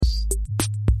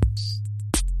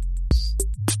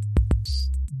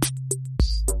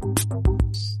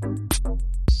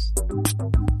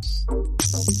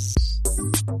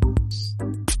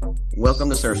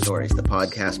Welcome to Surf Stories, the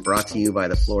podcast brought to you by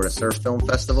the Florida Surf Film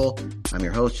Festival. I'm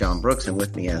your host, John Brooks, and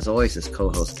with me, as always, is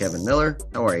co-host Kevin Miller.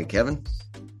 How are you, Kevin?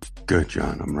 Good,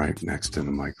 John. I'm right next to the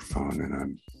microphone, and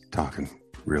I'm talking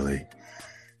really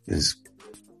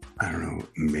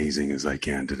amazing as I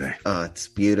can today. Oh, it's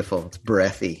beautiful. It's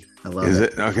breathy. I love it. Is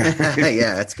it? it? Okay.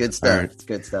 Yeah, it's good stuff. Right. It's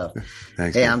good stuff.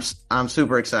 Thanks. Hey, man. I'm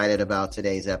super excited about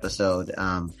today's episode.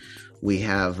 We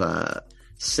have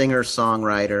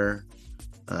singer-songwriter,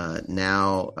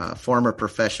 now former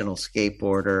professional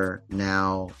skateboarder,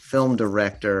 now film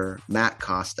director, Matt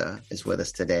Costa is with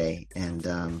us today.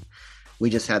 And we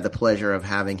just had the pleasure of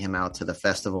having him out to the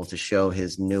festival to show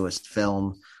his newest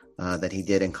film that he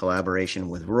did in collaboration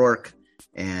with Rourke.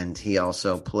 And he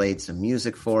also played some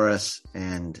music for us.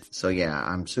 And so, yeah,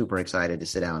 I'm super excited to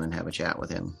sit down and have a chat with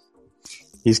him.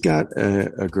 He's got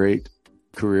a great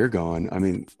career going. I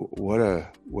mean, what a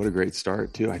great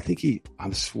start too. I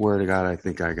swear to God, I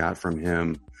think I got from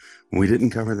him. We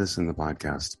didn't cover this in the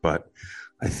podcast, but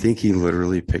I think he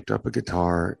literally picked up a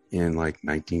guitar in like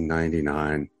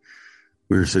 1999.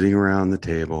 We were sitting around the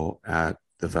table at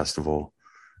the festival,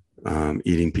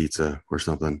 eating pizza or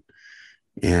something.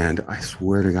 And I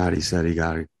swear to God, he said he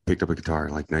picked up a guitar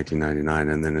in like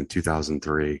 1999. And then in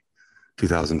 2003,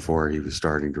 2004, he was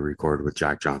starting to record with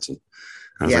Jack Johnson.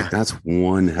 I was like, that's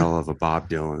one hell of a Bob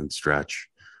Dylan stretch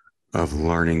of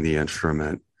learning the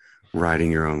instrument,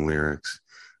 writing your own lyrics.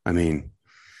 I mean,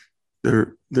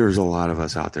 there's a lot of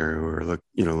us out there who are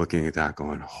looking at that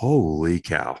going, holy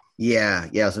cow. Yeah,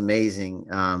 it was amazing.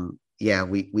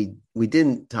 We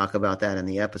didn't talk about that in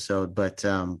the episode, but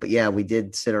yeah, we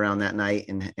did sit around that night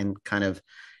and kind of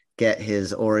get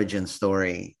his origin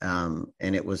story. And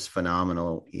it was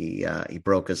phenomenal. He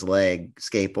broke his leg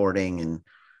skateboarding and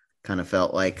kind of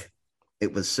felt like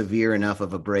it was severe enough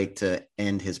of a break to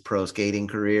end his pro skating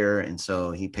career. And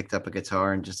so he picked up a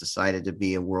guitar and just decided to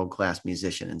be a world-class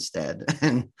musician instead.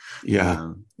 And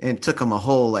and it took him a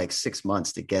whole 6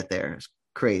 months to get there. It's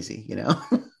crazy,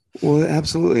 Well,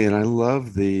 absolutely. And I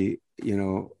love the,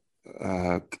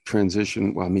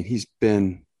 transition. Well, I mean, he's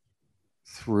been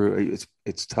through,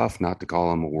 it's tough not to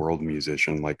call him a world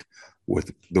musician, like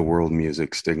with the world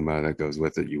music stigma that goes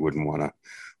with it. You wouldn't want to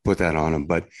put that on him,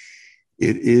 but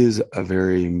it is a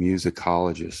very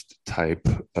musicologist type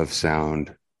of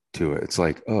sound to it. It's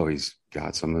like, oh, he's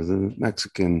got some of the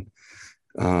Mexican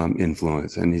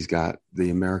influence, and he's got the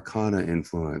Americana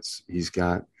influence. He's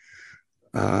got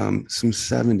some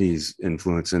 70s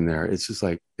influence in there. It's just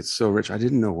like, it's so rich. I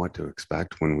didn't know what to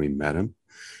expect when we met him.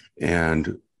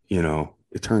 And,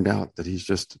 it turned out that he's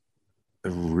just a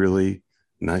really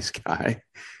nice guy.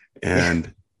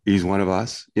 And he's one of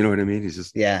us, you know what I mean? He's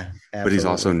just, absolutely. But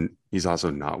he's also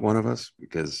not one of us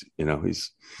because,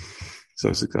 he's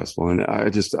so successful. And I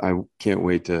can't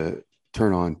wait to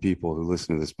turn on people who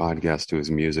listen to this podcast to his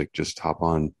music. Just hop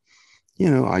on,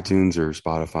 iTunes or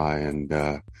Spotify and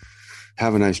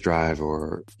have a nice drive,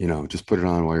 or, just put it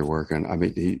on while you're working. I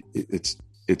mean,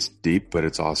 it's deep, but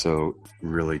it's also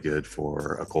really good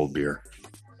for a cold beer.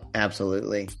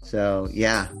 Absolutely. So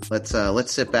yeah,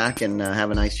 let's sit back and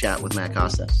have a nice chat with Matt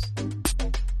Costa.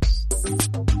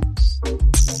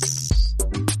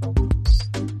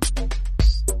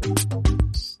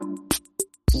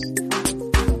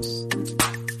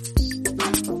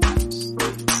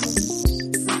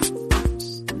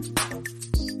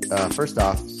 First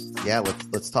off,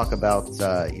 let's talk about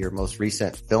your most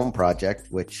recent film project,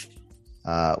 which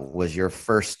was your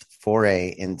first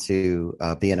foray into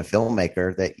being a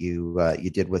filmmaker that you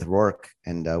did with Rourke,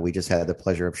 and we just had the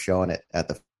pleasure of showing it at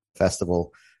the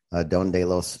festival, Don de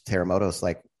los Terremotos.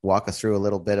 Walk us through a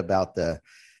little bit about the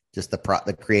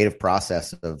creative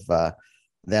process of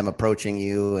them approaching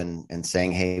you and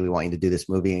saying, "Hey, we want you to do this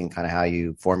movie," and kind of how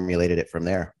you formulated it from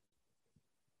there.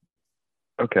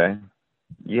 Okay,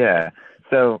 yeah.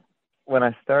 So when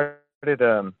I started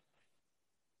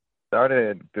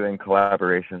doing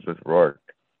collaborations with Rourke,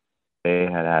 they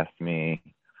had asked me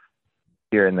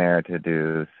here and there to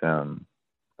do some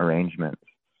arrangements,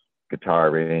 guitar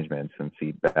arrangements, some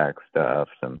feedback stuff,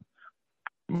 some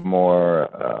more,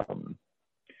 a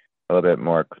little bit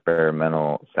more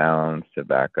experimental sounds to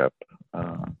back up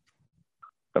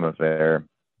some of their,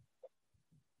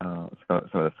 some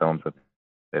of the films that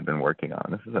they'd been working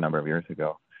on. This is a number of years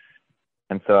ago.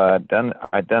 And so I'd done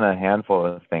a handful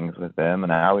of things with them,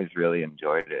 and I always really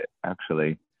enjoyed it.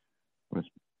 Actually,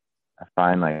 I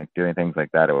find doing things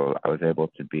like that, I was able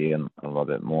to be in a little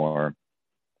bit more.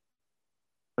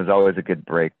 It was always a good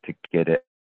break to get it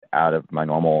out of my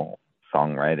normal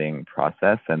songwriting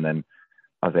process, and then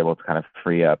I was able to kind of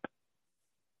free up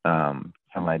some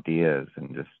ideas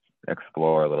and just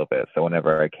explore a little bit. So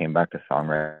whenever I came back to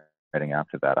songwriting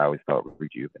after that, I always felt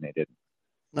rejuvenated.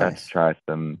 Got to Nice. try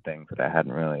some things that I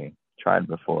hadn't really tried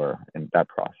before in that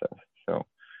process. So,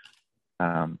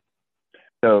 um,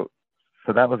 so,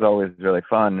 so that was always really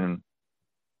fun,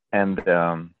 and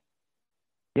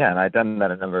yeah, and I'd done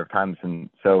that a number of times, and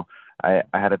so I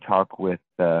had a talk with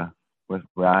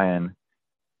Ryan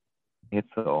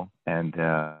Hitzel, and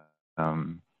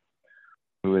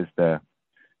who is the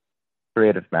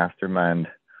creative mastermind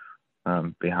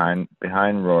behind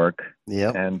Rourke,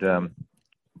 Yep. and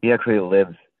he actually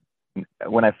lives.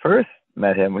 When I first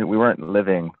met him, we weren't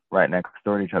living right next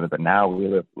door to each other, but now we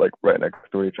live like right next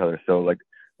door to each other. So like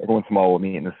every once in a while we'll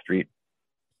meet in the street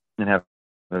and have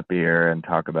a beer and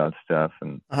talk about stuff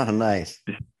and Oh, nice.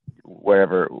 just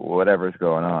whatever's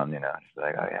going on. Just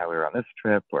like, oh yeah, we were on this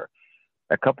trip, or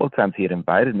a couple of times he had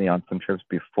invited me on some trips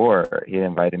before. He had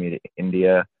invited me to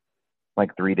India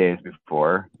like 3 days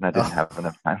before, and I didn't Oh. have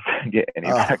enough time to get any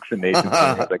Oh. vaccinations.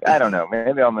 So he's like, I don't know,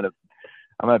 maybe I'm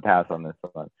gonna pass on this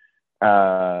one.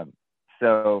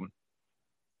 So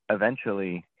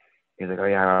eventually he's like, oh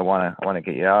yeah, I wanna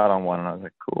get you out on one, and I was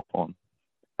like, cool.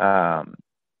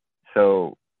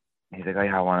 So he's like, oh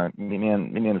yeah, I wanna meet me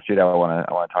in the street. I wanna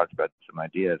talk about some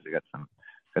ideas. We got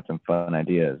some fun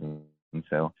ideas, and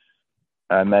so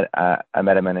I met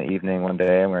him in the evening one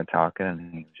day, and we were talking,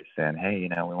 and he was just saying, hey,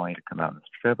 we want you to come out on this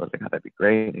trip. I was like, oh, that'd be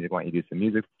great. He's like, want you to do some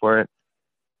music for it?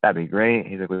 That'd be great.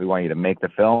 He's like, we want you to make the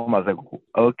film. I was like,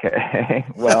 okay,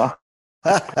 well,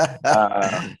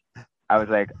 I was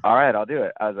like, all right, I'll do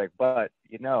it. I was like, but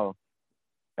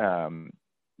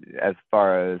as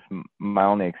far as my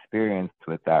only experience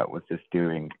with that was just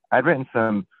I'd written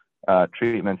some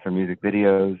treatments for music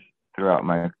videos throughout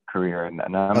my career, and a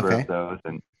number Okay. of those,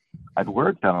 and I'd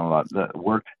worked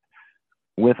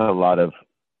with a lot of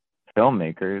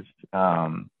filmmakers,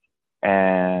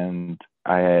 and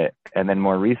then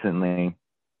more recently,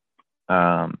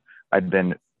 I'd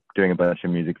been doing a bunch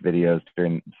of music videos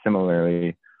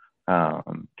similarly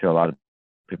to a lot of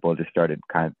people just started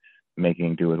kind of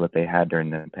making do with what they had during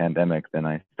the pandemic. Then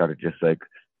I started just like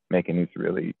making these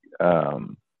really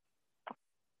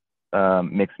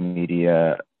mixed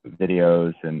media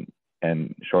videos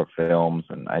and short films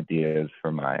and ideas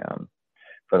for my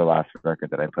for the last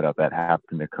record that I put out that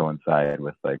happened to coincide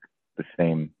with like the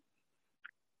same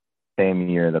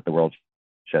year that the world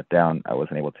shut down. I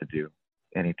wasn't able to do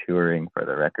any touring for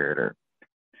the record or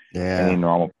any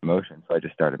normal promotion, so I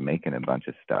just started making a bunch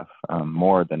of stuff,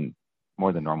 more than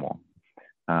normal,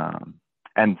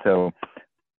 and so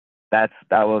that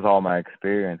was all my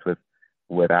experience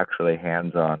with actually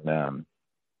hands-on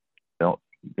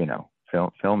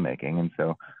filmmaking. And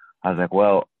so I was like,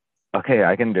 well, okay,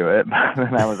 I can do it.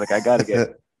 And I was like, I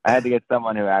had to get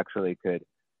someone who actually could,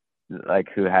 like,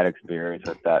 who had experience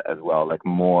with that as well, like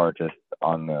more just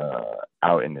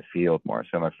out in the field more.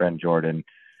 So my friend Jordan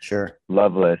Sure.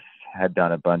 Loveless had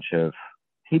done a bunch of stuff.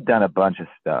 He'd done a bunch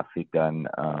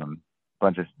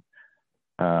of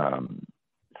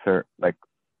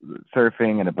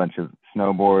surfing and a bunch of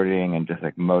snowboarding and just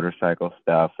like motorcycle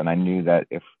stuff. And I knew that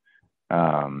if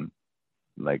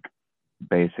like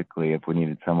basically if we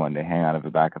needed someone to hang out of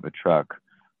the back of a truck,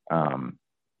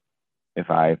 if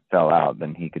I fell out,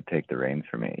 then he could take the reins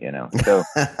for me, So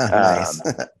Nice.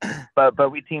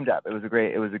 but we teamed up. It was a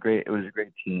great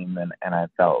team, and I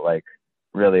felt like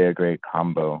really a great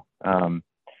combo.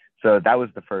 So that was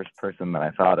the first person that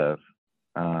I thought of.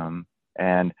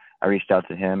 And I reached out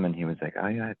to him, and he was like, oh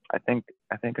yeah, I think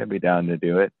I'd be down to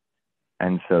do it.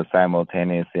 And so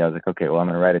simultaneously I was like, okay, well, I'm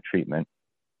going to write a treatment.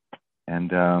 And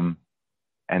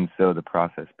so the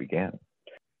process began.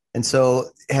 And so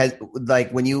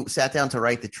when you sat down to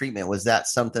write the treatment, was that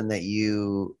something that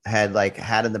you had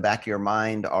in the back of your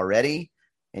mind already?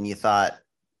 And you thought,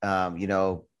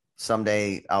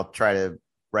 someday I'll try to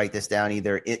write this down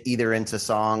either into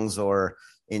songs or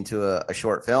into a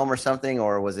short film or something?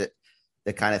 Or was it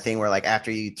the kind of thing where like after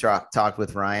you talked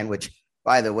with Ryan, which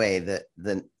by the way,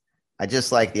 I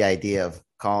just like the idea of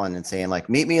calling and saying like,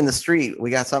 meet me in the street. We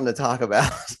got something to talk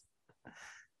about.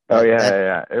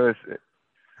 Yeah. It was.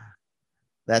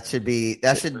 That should be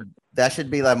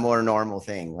like more normal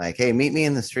thing. Like, hey, meet me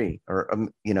in the street, or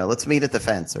let's meet at the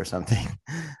fence or something.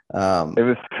 It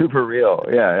was super real.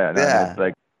 Yeah. No, yeah. it's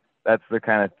like that's the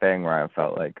kind of thing where I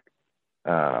felt like,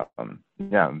 it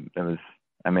was.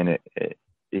 I mean,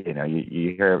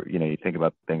 you hear, you think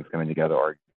about things coming together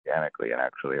organically, and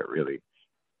actually, it really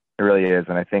is.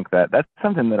 And I think that's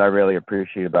something that I really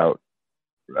appreciate about,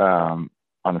 on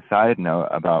a side note,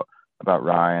 about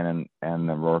Ryan and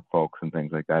the Rourke folks and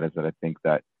things like that, is that I think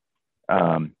that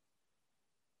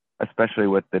especially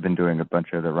what they've been doing a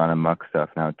bunch of the run amok stuff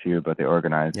now too, but they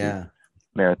organize these Yeah.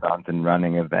 marathons and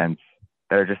running events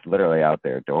that are just literally out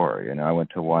their door. You know, I went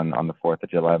to one on the 4th of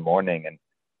July morning, and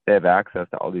they have access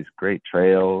to all these great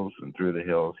trails and through the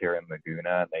hills here in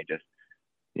Laguna. And they just,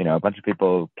 you know, a bunch of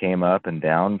people came up and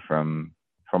down from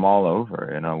all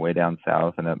over, you know, way down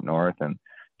south and up north, and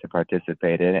to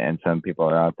participate in it. And some people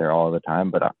are out there all the time,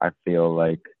 but I feel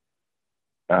like,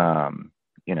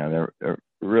 you know, they're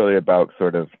really about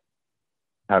sort of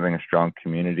having a strong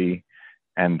community,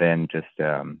 and then just,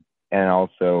 and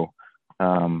also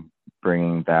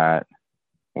bringing that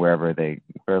wherever they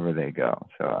go.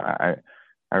 So I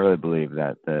really believe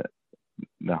that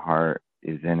the heart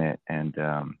is in it, and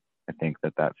I think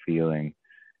that feeling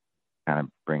kind of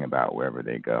bring about wherever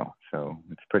they go. So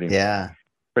it's pretty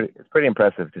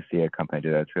impressive to see a company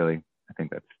do that. It's really, I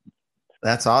think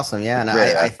that's awesome. Yeah, it's and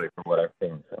rare actually from what I've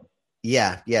seen. So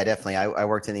yeah, definitely. I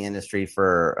worked in the industry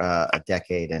for a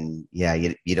decade, and yeah,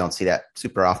 you don't see that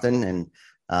super often.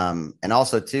 And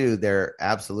also too, they're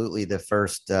absolutely the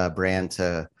first brand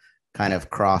to kind of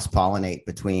cross pollinate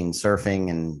between surfing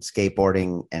and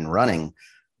skateboarding and running.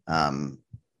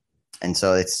 And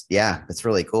so it's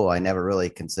really cool. I never really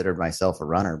considered myself a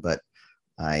runner, but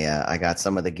I got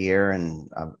some of the gear, and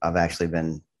I've actually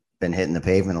been hitting the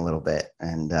pavement a little bit,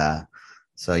 and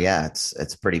so yeah,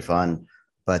 it's pretty fun.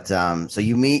 But so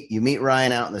you meet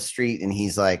Ryan out in the street, and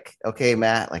he's like, "Okay,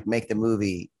 Matt, like make the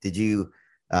movie." Did you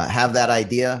have that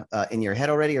idea in your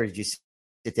head already, or did you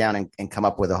sit down and come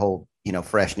up with a whole, you know,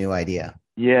 fresh new idea?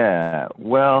 yeah,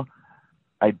 well,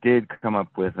 I did come up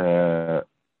with a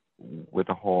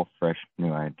whole fresh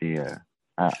new idea.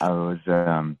 I was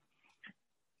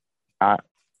I,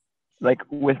 like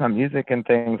with my music and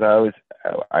things. I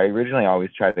originally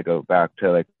always tried to go back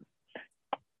to like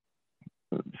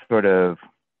sort of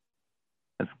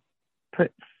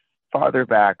put farther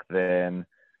back than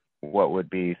what would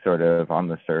be sort of on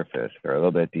the surface, or a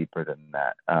little bit deeper than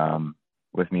that.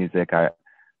 With music, I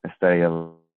study a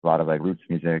lot of like roots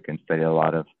music, and study a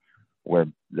lot of where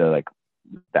the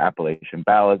Appalachian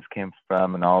ballads came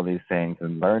from, and all these things,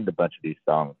 and learned a bunch of these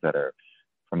songs that are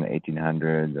from the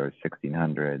 1800s or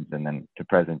 1600s, and then to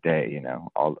present day, you know,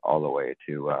 all the way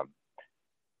to,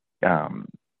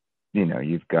 you know,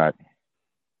 you've got,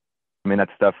 I mean, that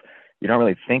stuff, you don't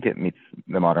really think it meets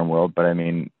the modern world, but I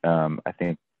mean, I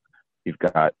think you've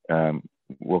got,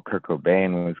 well, Kurt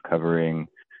Cobain was covering,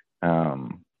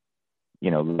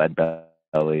 you know, Lead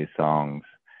Belly songs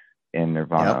in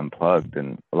Nirvana Unplugged,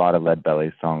 and a lot of Lead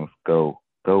Belly songs go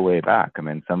way back. I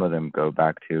mean, some of them go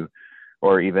back to,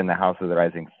 or even The House of the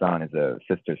Rising Sun is a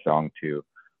sister song to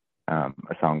a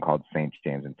song called St.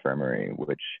 James Infirmary,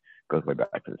 which goes way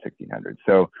back to the 1600s.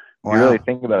 So Wow. you really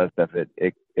think about that stuff,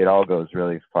 it all goes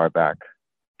really far back.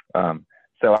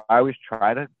 So I always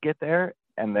try to get there,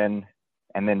 and then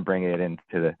bring it into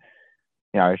the,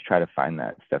 you know, I always try to find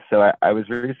that stuff. So I was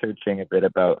researching a bit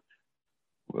about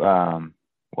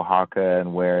Oaxaca,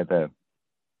 and where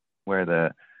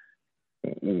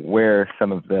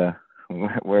some of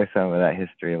that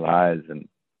history lies, and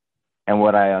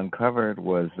what I uncovered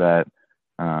was that,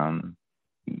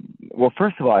 well,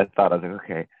 first of all, I was like,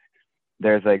 okay,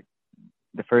 there's like,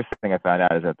 the first thing I found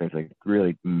out is that there's like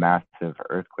really massive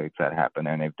earthquakes that happen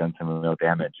there, and they've done some real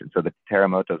damage. And so the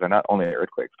terremotos are not only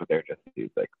earthquakes, but they're just these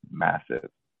like massive,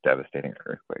 devastating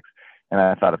earthquakes. And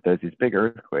I thought, if there's these big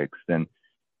earthquakes, then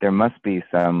there must be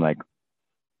like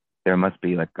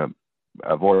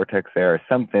a vortex there, or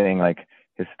something, like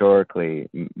historically,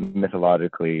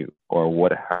 mythologically, or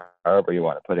however you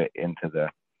want to put it, into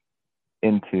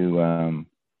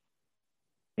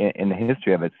in the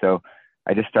history of it. So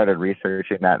I just started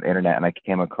researching that on the internet, and I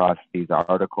came across these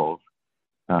articles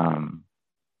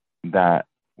that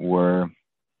were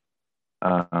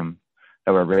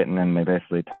written, and they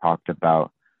basically talked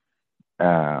about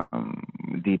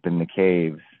deep in the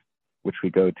caves, which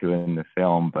we go to in the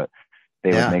film, but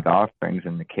they would make offerings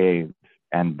in the caves,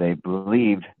 and they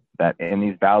believed that in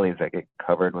these valleys that get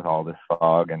covered with all this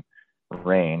fog and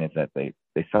rain, is that they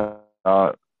saw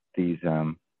these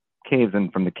caves,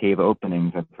 and from the cave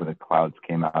openings, that's where the clouds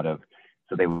came out of.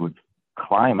 So they would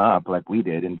climb up like we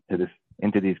did into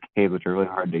these caves, which are really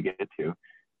hard to get to,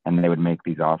 and they would make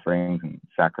these offerings and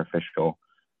sacrificial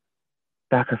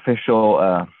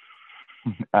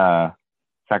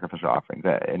offerings.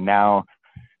 And now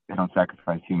they don't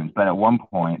sacrifice humans, but at one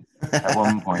point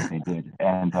they did.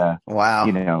 And wow,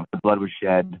 you know, the blood was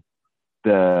shed,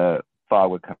 the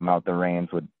fog would come out, the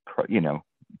rains would, you know,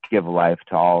 give life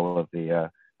to all of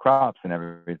the crops and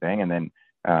everything. And then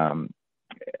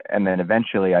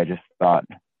eventually I just thought,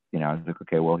 you know, I was like,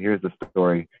 okay, well, here's the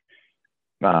story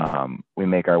we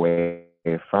make our way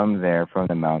from there, from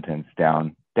the mountains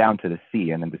down to the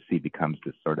sea, and then the sea becomes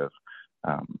this sort of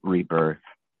rebirth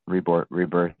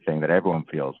thing that everyone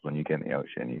feels when you get in the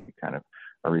ocean. You kind of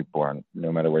are reborn,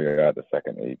 no matter where you're at the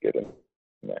second that you get in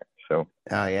there. So,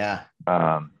 oh yeah.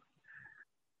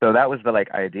 So that was the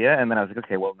like idea, and then I was like,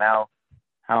 okay, well now,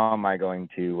 how am I going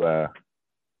to?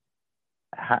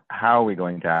 How are we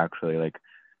going to actually like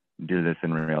do this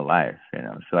in real life? You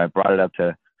know. So I brought it up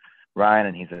to Ryan,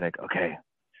 and he's like, okay,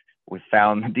 we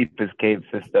found the deepest cave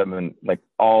system, and like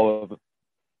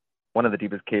one of the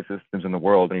deepest cave systems in the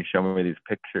world, and he showed me these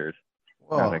pictures.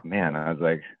 I was like, man, I was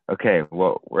like, okay,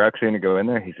 well, we're actually going to go in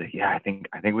there. He said, yeah, I think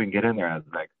we can get in there. I was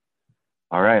like,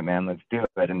 all right, man, let's do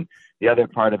it. And the other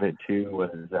part of it too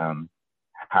was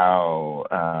how,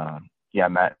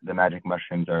 the magic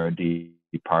mushrooms are a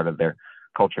deep part of their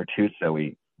culture too. So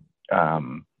we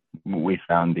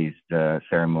found these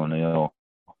ceremonial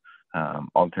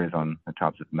altars on the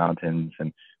tops of mountains,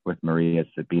 and with Maria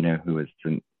Sabina, who is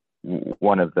probably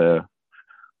one of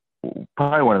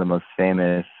the most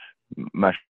famous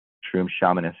mushroom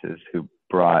shamanists who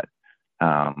brought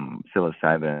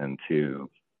psilocybin to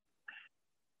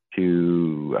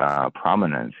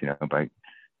prominence, you know, by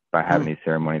having these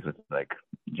ceremonies with like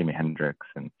Jimi Hendrix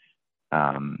and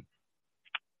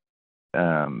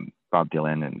Bob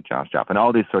Dylan and Josh Joplin,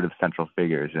 all these sort of central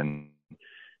figures in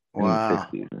the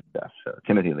 60s and stuff. So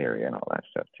Timothy Leary and all that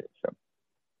stuff too.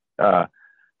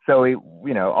 So we,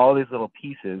 you know, all these little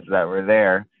pieces that were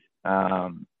there.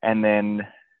 And then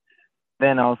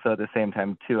also at the same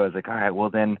time too, I was like, all right, well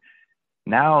then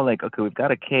now, like, okay, we've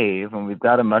got a cave and we've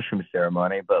got a mushroom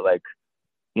ceremony, but like,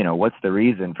 you know, what's the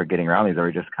reason for getting around these? Are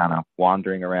we just kind of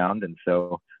wandering around? And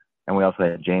we also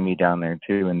had Jamie down there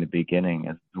too in the beginning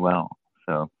as well.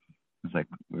 So it was like,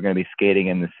 we're going to be skating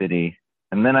in the city.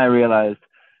 And then I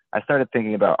started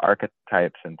thinking about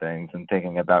archetypes and things, and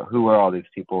thinking about who are all these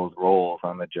people's roles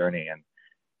on the journey.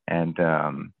 And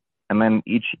then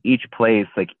each place,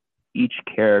 like each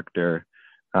character,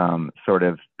 sort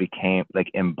of became like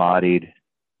embodied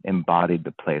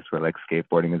the place, where like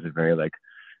skateboarding is a very like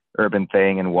urban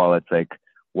thing, and while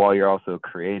you're also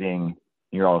creating,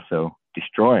 you're also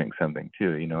destroying something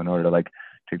too, you know, in order to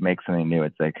make something new.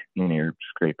 It's like, you know, you're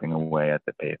scraping away at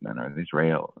the pavement or these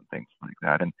rails and things like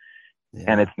that, and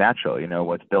it's natural, you know,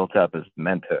 what's built up is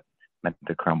meant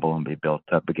to crumble and be built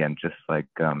up again, just like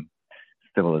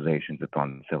civilizations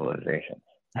upon civilizations.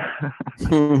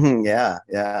 Yeah.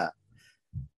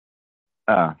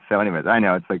 So anyways, I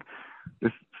know it's like,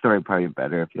 this story would probably be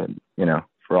better if you had, you know,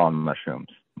 for all mushrooms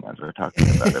as we're talking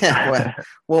about it.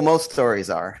 well, most stories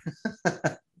are.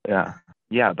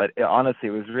 yeah, but honestly,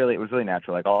 it was really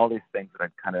natural. Like all these things that I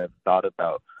kind of thought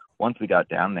about once we got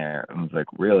down there, it was like,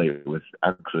 really, it was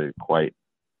actually quite,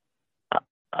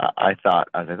 I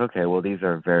was like, okay, well, these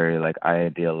are very like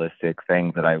idealistic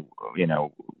things that I, you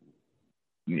know,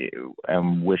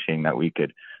 am wishing that we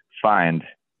could find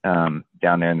down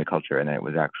there in the culture. And it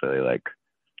was actually like,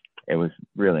 it was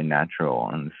really natural.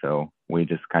 And so we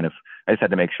just I just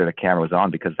had to make sure the camera was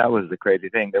on, because that was the crazy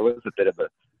thing. There was a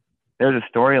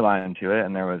storyline to it,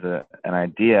 and there was an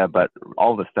idea, but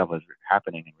all the stuff was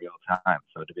happening in real time.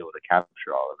 So to be able to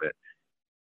capture all of it,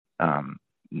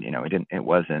 you know, it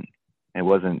wasn't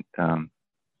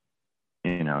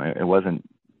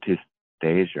too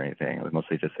staged or anything. It was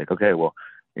mostly just like, okay, well,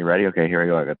 you ready? Okay, here I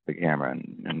go. I got the camera,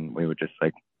 and we would just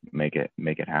like make it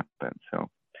happen. So.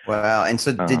 Wow. And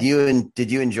so did you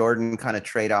and Jordan kind of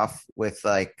trade off with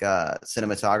like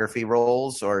cinematography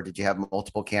roles, or did you have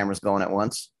multiple cameras going at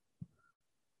once?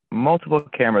 Multiple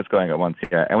cameras going at once,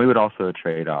 yeah. And we would also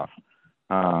trade off.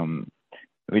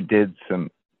 We did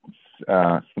some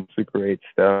Super 8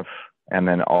 stuff, and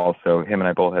then also him and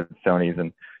I both had Sonys,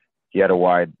 and he'd have a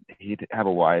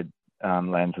wide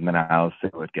lens, and then I also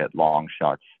would get long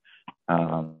shots.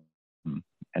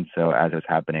 And so as it was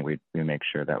happening, we make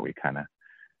sure that we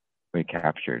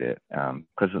captured it,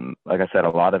 because like I said, a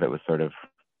lot of it was sort of,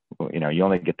 you know, you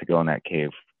only get to go in that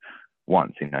cave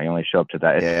once, you know, you only show up to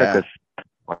that. It took us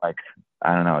like,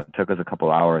 I don't know, it took us a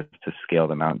couple hours to scale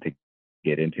the mountain to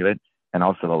get into it, and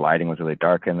also the lighting was really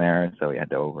dark in there, so we had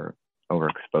to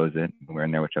overexpose it when we were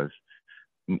in there,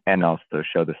 and also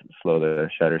slow the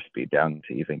shutter speed down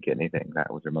to even get anything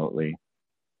that was remotely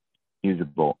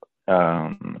usable.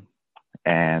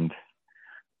 And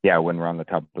yeah, when we're on the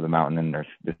top of the mountain and there's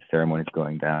the ceremony's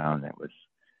going down, it was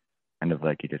kind of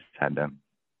like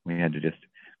we had to just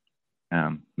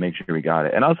make sure we got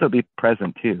it, and also be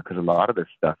present too, because a lot of this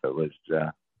stuff, it was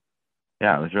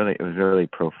really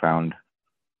profound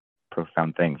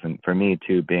things. And for me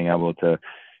too, being able to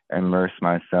immerse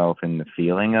myself in the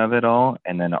feeling of it all,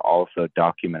 and then also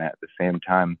document it at the same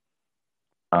time.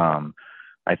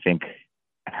 I think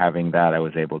having that, I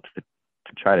was able to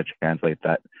try to translate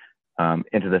that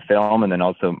into the film, and then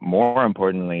also more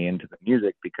importantly into the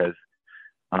music, because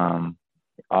the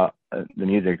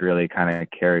music really kind of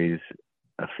carries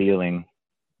a feeling,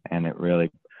 and it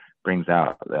really brings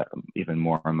out even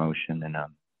more emotion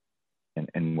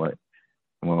in what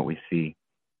we see.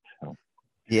 So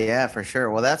Yeah, for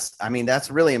sure. Well,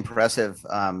 that's really impressive.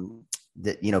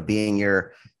 That, being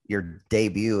your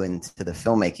debut into the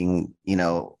filmmaking,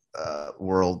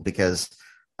 world, because,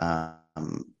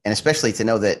 and especially to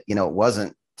know that, it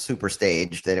wasn't super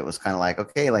staged, that it was kind of like,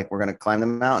 okay, like we're going to climb the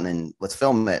mountain and let's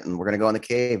film it. And we're going to go in the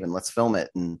cave and let's film it.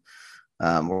 And,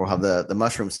 we'll have the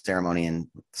mushroom ceremony and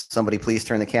somebody please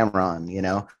turn the camera on,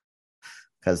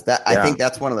 because I think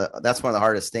that's one of the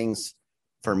hardest things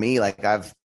for me. Like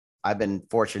I've been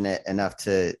fortunate enough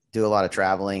to do a lot of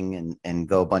traveling and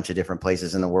go a bunch of different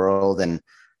places in the world. And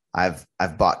I've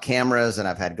bought cameras and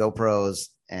I've had GoPros,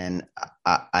 and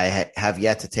I have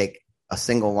yet to take a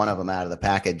single one of them out of the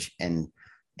package and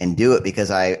do it, because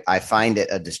I find it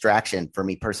a distraction for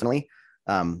me personally,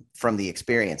 from the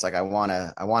experience. Like I want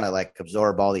to like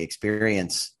absorb all the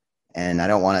experience, and I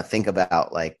don't want to think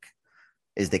about like,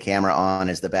 is the camera on?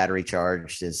 Is the battery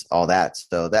charged? Is all that?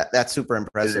 So that's super is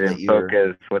impressive it that in you're.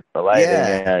 focus with the lighting?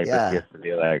 Yeah, It just yeah, gets to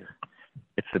be like,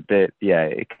 it's a bit,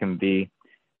 it can be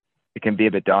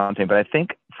a bit daunting. But I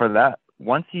think for that,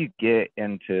 once you get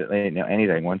into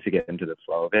anything, once you get into the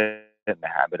flow of it and the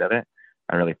habit of it,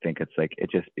 I really think it's like it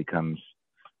just becomes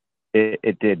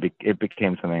it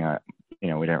became something we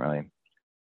didn't really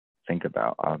think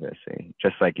about, obviously.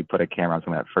 Just like you put a camera on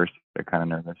someone at first, they're kind of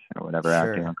nervous or whatever,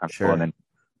 acting sure, uncomfortable, and sure. then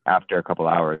after a couple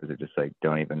hours, they just like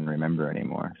don't even remember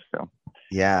anymore. So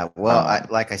Yeah. Well, um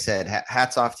like I said,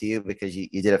 hats off to you, because you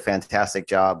did a fantastic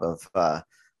job of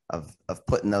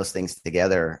putting those things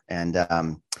together. And,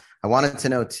 I wanted to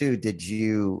know too, did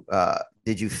you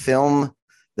film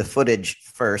the footage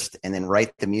first and then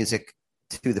write the music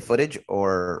to the footage,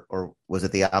 or was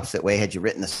it the opposite way? Had you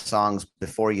written the songs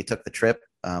before you took the trip?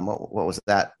 What was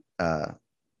that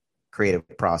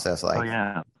creative process oh like?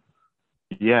 yeah,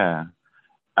 yeah.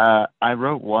 I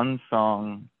wrote one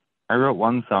song.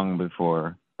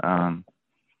 Before, and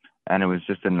it was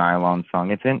just a nylon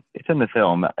song. It's in the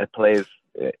film. It plays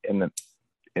in the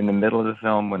middle of the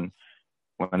film when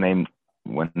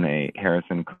they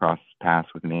Harrison cross paths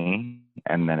with me,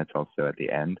 and then it's also at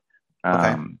the end. Okay.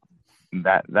 Um,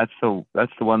 that's the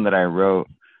one that I wrote,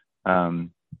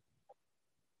 um,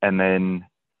 and then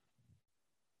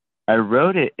I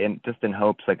wrote it in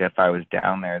hopes, like if I was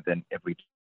down there, then if we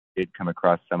did come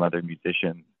across some other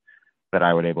musicians, that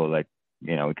I would able, like,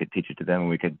 we could teach it to them and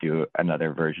we could do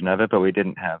another version of it. But we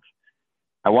didn't have.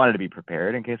 I wanted to be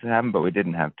prepared in case it happened, but we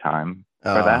didn't have time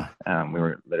for that. Uh, We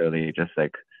were literally just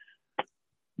like,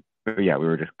 yeah, we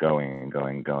were just going and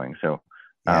going and going. So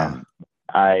yeah.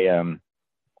 um,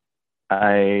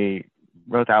 I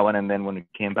wrote that one, and then when we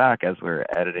came back, as we were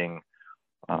editing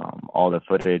all the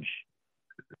footage,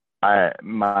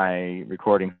 my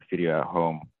recording studio at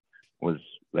home was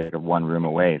like one room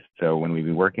away. So when we'd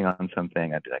be working on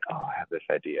something, I'd be like, oh, I have this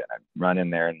idea. I'd run in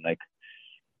there, and like,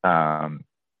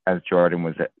 as Jordan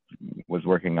was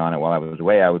working on it while I was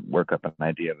away, I would work up an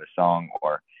idea of a song,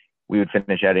 or we would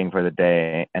finish editing for the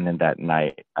day, and then that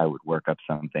night I would work up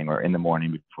something, or in the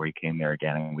morning before he came there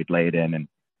again, and we'd lay it in. And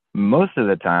most of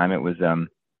the time it was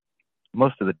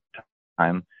most of the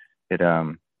time it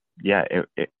yeah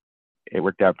it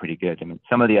worked out pretty good. I mean,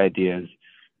 some of the ideas,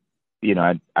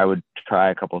 I would try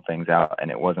a couple things out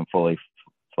and it wasn't fully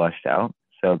fleshed out.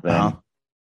 So then Uh-huh.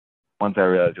 once I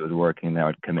realized it was working, then I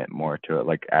would commit more to it,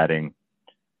 like adding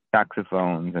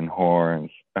saxophones and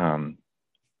horns, and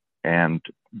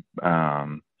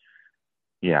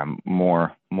yeah,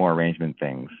 more arrangement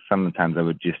things. Sometimes I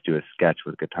would just do a sketch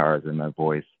with guitars and my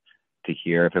voice to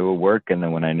hear if it would work, and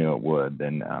then when I knew it would,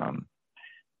 then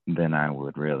I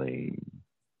would really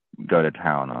go to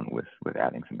town on with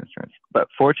adding some instruments. But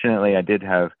fortunately, I did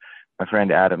have my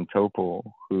friend Adam Topol,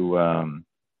 who's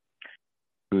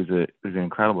an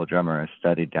incredible drummer. I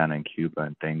studied down in Cuba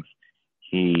and things.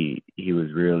 He's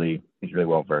really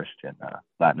well versed in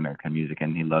Latin American music,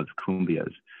 and he loves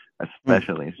cumbias Hmm.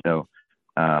 especially.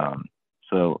 Um,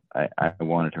 so I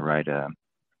wanted to write a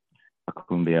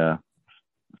cumbia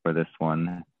for this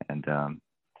one, and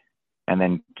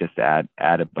then just add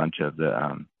a bunch of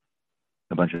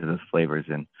those flavors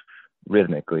in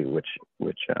rhythmically, which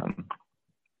which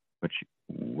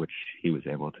he was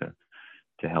able to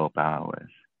help out with.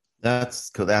 That's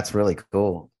cool. That's really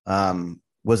cool.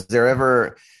 Was there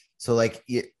ever, so like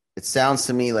it sounds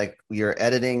to me like you're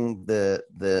editing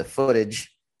the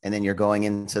footage, and then you're going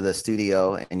into the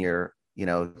studio and you're,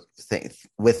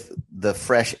 with the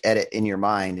fresh edit in your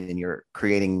mind, and you're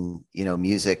creating,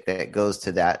 music that goes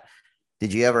to that.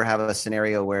 Did you ever have a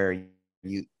scenario where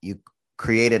you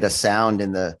created a sound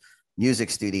in the music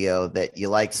studio that you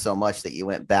liked so much that you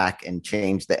went back and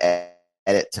changed the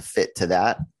edit to fit to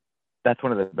that? That's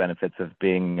one of the benefits of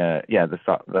being the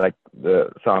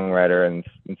songwriter and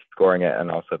scoring it, and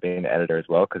also being the editor as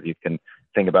well, because you can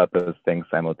think about those things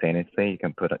simultaneously. You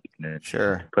can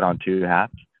Sure. put on two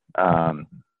hats.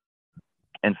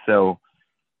 And so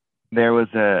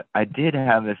I did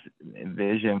have this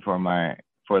vision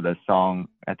for the song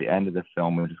at the end of the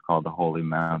film, which is called The Holy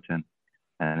Mountain,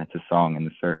 and it's a song in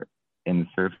the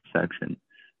surf section.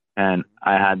 And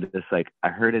I had this, I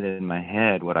heard it in my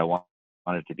head what I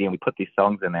wanted to be, and we put these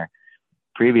songs in there.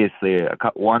 Previously,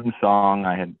 one song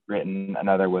I had written,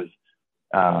 another was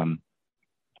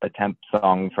a temp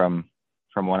song from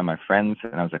one of my friends,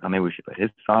 and I was like, oh, maybe we should put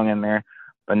his song in there,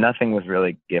 but nothing was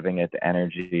really giving it the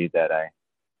energy that I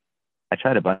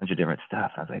tried a bunch of different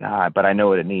stuff. I was like, but I know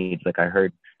what it needs. I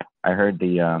heard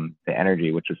the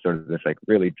energy, which was sort of this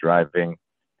really driving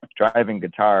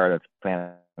guitar that's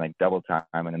playing double time,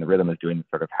 and then the rhythm is doing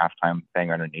sort of halftime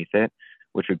thing underneath it,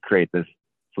 which would create this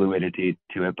fluidity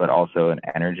to it, but also an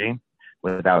energy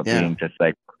without being just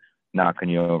knocking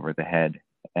you over the head.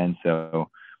 And so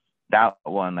that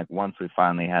one, once we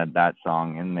finally had that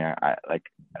song in there, I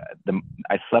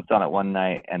slept on it one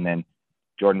night, and then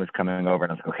Jordan was coming over,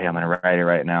 and I was like, okay, I'm going to write it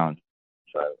right now. And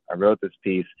so I wrote this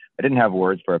piece. I didn't have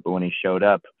words for it, but when he showed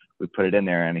up, we put it in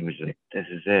there, and he was like, this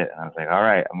is it. And I was like, all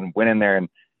right. I went in there,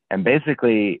 and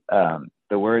basically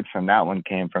the words from that one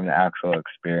came from the actual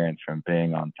experience from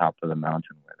being on top of the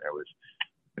mountain, where there was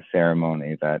a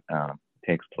ceremony that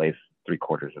takes place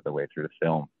 3/4 of the way through the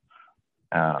film.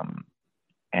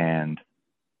 And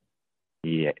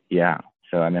yeah.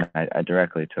 So, I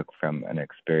directly took from an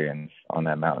experience on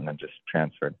that mountain and just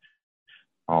transferred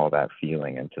all that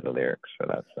feeling into the lyrics for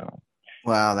that song.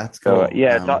 Wow, that's cool.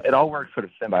 So, it all works sort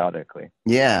of symbiotically.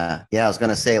 Yeah. I was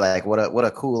gonna say, what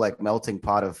a cool melting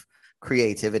pot of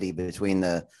creativity between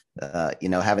the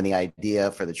having the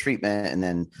idea for the treatment, and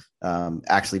then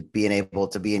actually being able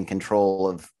to be in control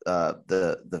of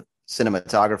the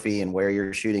cinematography and where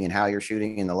you're shooting and how you're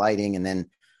shooting and the lighting, and then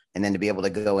to be able to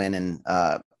go in and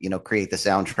create the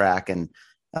soundtrack and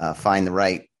find the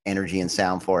right energy and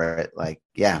sound for it.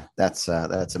 That's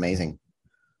amazing.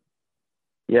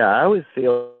 Yeah, I always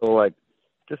feel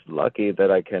just lucky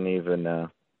that I can even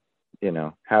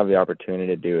have the opportunity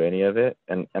to do any of it.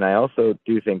 And I also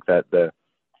do think that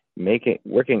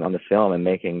working on the film and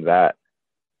making that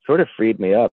sort of freed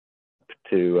me up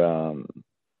to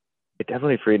it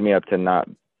definitely freed me up to not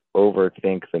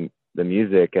overthink the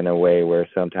music in a way where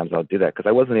sometimes I'll do that, because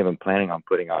I wasn't even planning on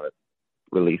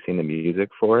releasing the music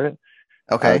for it.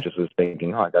 Okay. I just was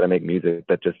thinking, I got to make music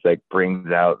that just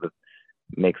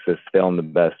makes this film the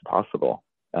best possible.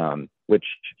 Which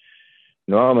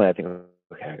normally I think,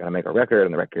 okay, I got to make a record,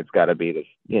 and the record's got to be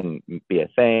be a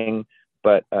thing.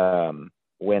 But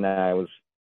when I was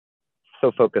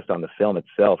so focused on the film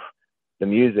itself, the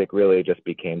music really just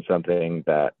became something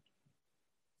that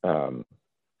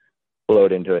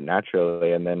flowed into it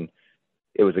naturally, and then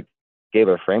it gave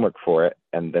a framework for it.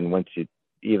 And then once you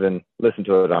even listen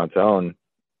to it on its own,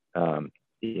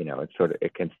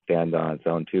 it can stand on its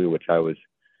own too, which I was,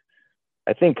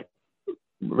 I think,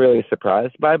 really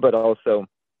surprised by. But also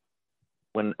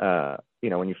when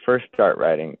when you first start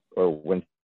writing, or when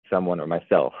someone, or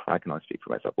myself, I can only speak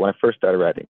for myself, when I first started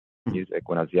writing music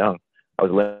when I was young, I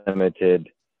was limited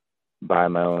by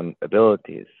my own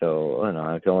abilities. So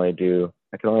I can only do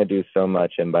so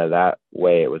much, and by that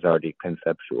way it was already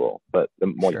conceptual. But the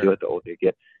more you do it, the older you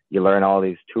get, you learn all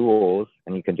these tools,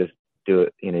 and you can just do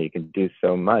it. You can do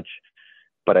so much.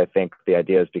 But I think the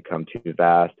ideas become too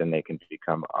vast, and they can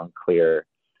become unclear.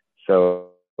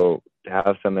 So to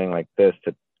have something like this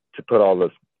to put all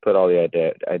the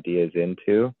ideas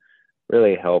into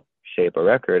really help shape a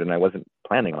record, and I wasn't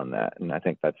planning on that. And I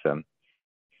think that's an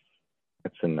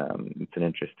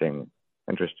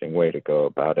interesting way to go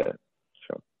about it.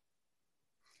 So,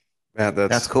 Matt,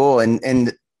 that's cool.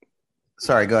 And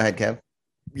sorry, go ahead, Kev.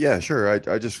 Yeah, sure.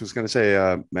 I just was going to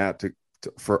say, Matt,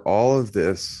 for all of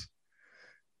this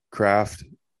craft,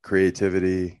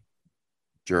 creativity,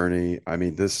 journey,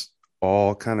 this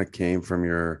all kind of came from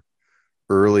your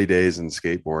early days in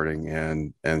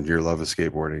skateboarding and your love of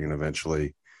skateboarding, and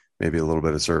eventually maybe a little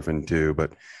bit of surfing too.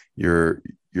 But your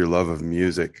love of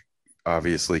music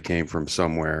obviously came from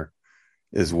somewhere.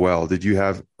 as well. Did you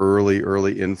have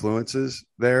early influences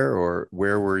there, or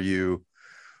where were you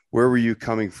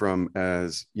coming from,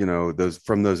 as you know, those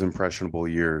impressionable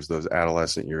years, those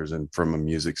adolescent years, and from a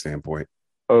music standpoint?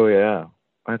 Oh yeah,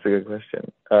 that's a good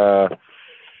question.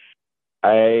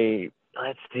 I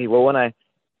Let's see. Well, when I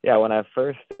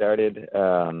first started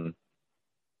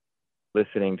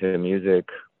listening to music,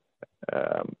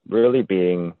 really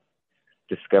being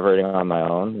discovering on my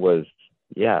own was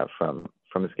from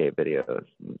skate videos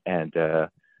and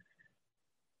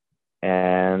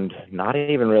and not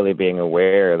even really being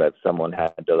aware that someone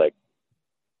had to like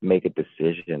make a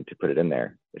decision to put it in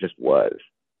there. It just was.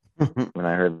 When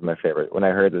I heard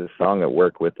the song at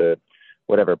work with the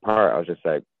whatever part, I was just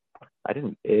like, I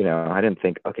didn't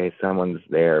think, okay, someone's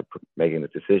there making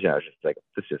this decision. I was just like,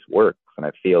 this just works, and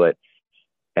I feel it,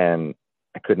 and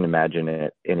I couldn't imagine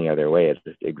it any other way. It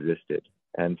just existed,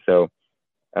 and so,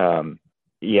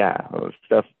 yeah,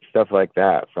 stuff like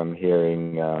that from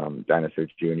hearing Dinosaur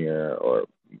Jr. or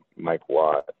Mike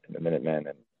Watt and the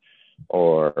Minutemen,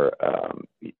 or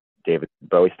David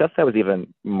Bowie, stuff that was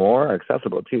even more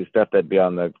accessible too, stuff that'd be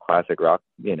on the classic rock,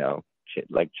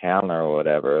 like Chandler or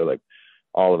whatever. Like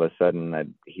all of a sudden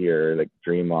I'd hear like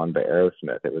Dream On by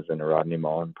Aerosmith. It was in a Rodney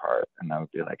Mullen part. And I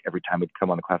would be like, every time it'd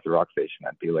come on the classic rock station,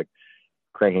 I'd be like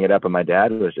cranking it up. And my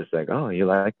dad was just like, oh, you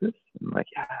like this? I'm like,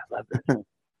 yeah, I love this.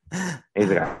 He's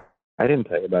like, I didn't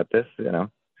tell you about this,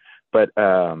 but,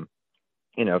 and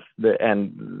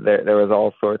there was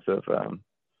all sorts of,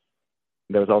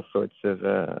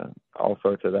 all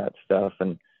sorts of that stuff.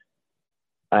 And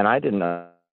I didn't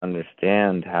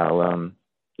understand how,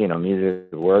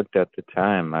 music worked at the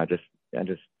time. I just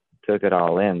took it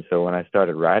all in. So when I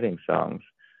started writing songs,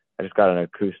 I just got an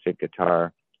acoustic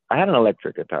guitar. I had an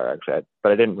electric guitar actually,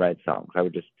 but I didn't write songs. I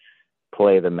would just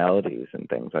play the melodies and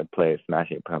things. I'd play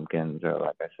Smashing Pumpkins, or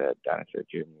like I said, Dinosaur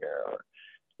Jr. or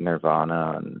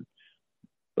Nirvana, and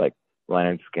like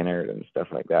Leonard Skinner and stuff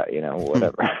like that.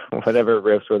 Whatever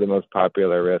riffs were the most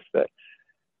popular riffs that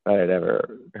I'd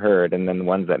ever heard, and then the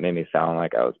ones that made me sound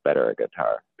like I was better at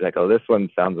guitar. Like, oh, this one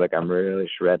sounds like I'm really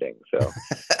shredding. So,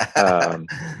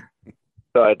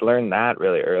 so I'd learned that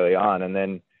really early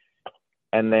on,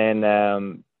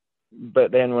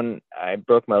 but then when I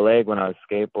broke my leg when I was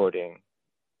skateboarding,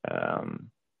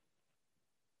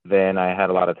 then I had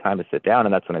a lot of time to sit down,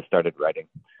 and that's when I started writing,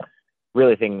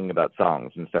 really thinking about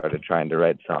songs, and started trying to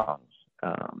write songs,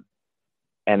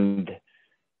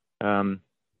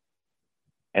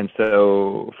 and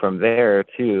so from there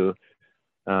too,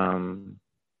 then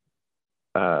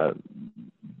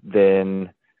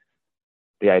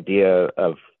the idea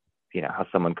of, how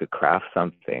someone could craft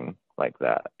something like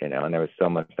that, and there was so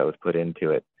much that was put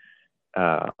into it.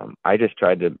 I just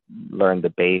tried to learn the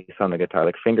bass on the guitar,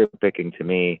 like finger picking. To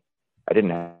me, I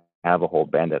didn't have a whole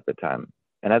band at the time.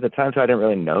 And at the time, so I didn't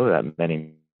really know that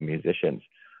many musicians.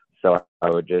 So I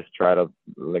would just try to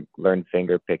like learn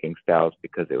finger picking styles,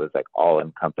 because it was like all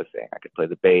encompassing. I could play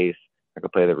the bass, I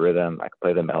could play the rhythm, I could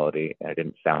play the melody, and it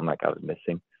didn't sound like I was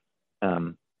missing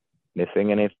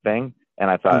anything. And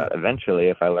I thought eventually,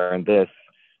 if I learned this,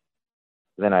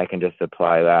 then I can just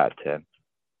apply that to,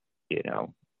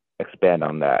 expand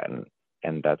on that,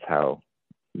 and that's how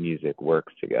music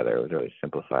works together. It was a really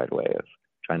simplified way of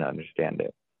trying to understand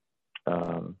it.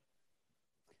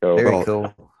 Very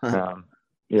cool.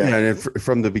 Yeah, and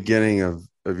from the beginning of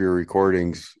your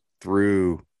recordings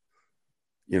through,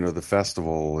 the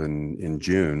festival in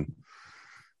June,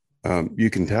 you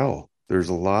can tell there's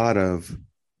a lot of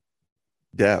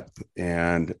depth,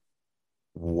 and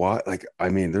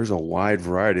there's a wide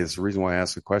variety. It's the reason why I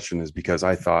asked the question, is because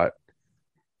I thought,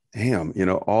 damn,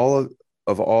 all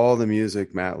of all the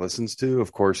music Matt listens to,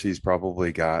 of course, he's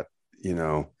probably got,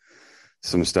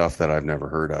 some stuff that I've never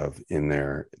heard of in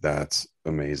there. That's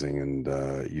amazing. And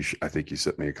I think you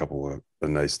sent me a couple of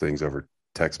nice things over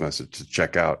text message to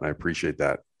check out, and I appreciate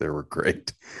that. They were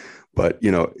great. But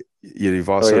you've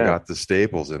also got the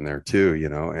staples in there too,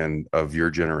 and of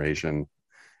your generation.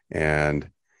 And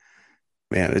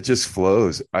man, it just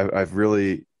flows. I've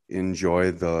really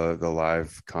enjoyed the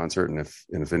live concert, and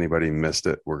if anybody missed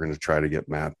it, we're going to try to get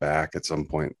Matt back at some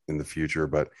point in the future.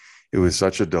 But it was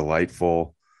such a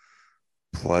delightful,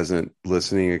 pleasant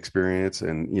listening experience,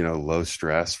 and low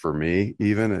stress for me.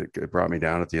 Even it brought me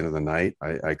down at the end of the night.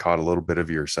 I caught a little bit of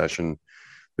your session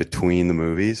between the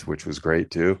movies, which was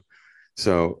great too.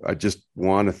 So I just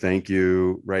want to thank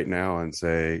you right now and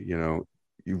say, you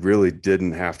really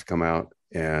didn't have to come out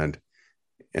and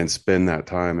spend that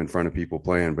time in front of people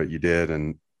playing, but you did.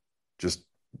 And just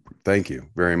thank you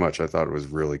very much. I thought it was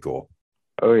really cool.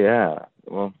 Oh yeah.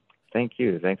 Well, thank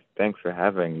you. Thanks for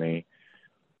having me.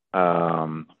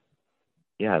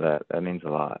 yeah, that means a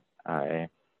lot. We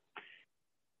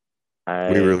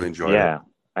really enjoyed it. Yeah,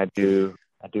 I do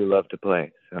love to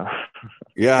play. So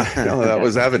Yeah, no, that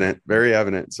was evident, very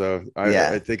evident. So Yeah.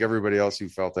 I think everybody else who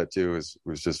felt that too was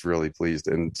just really pleased.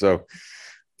 And so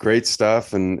great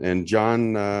stuff. And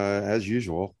John, as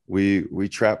usual, we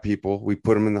trap people, we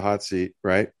put them in the hot seat,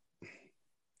 right?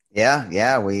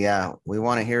 Yeah, we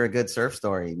want to hear a good surf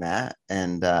story, Matt,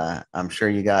 and I'm sure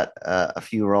you got a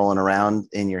few rolling around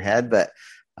in your head, but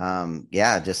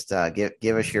yeah, just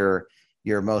give us your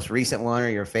most recent one or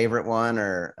your favorite one,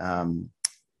 or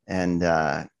and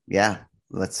yeah,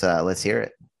 let's hear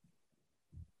it.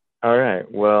 all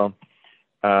right. Well,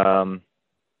 um,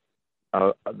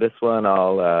 this one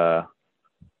I'll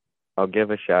give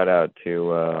a shout out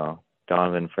to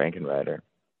Donovan Frankenreiter.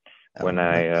 Oh,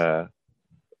 nice.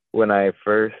 When I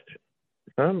first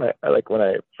when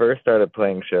I first started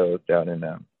playing shows down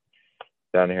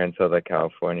here in Southern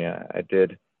California,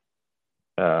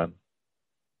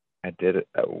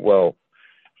 well,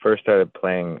 first started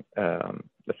playing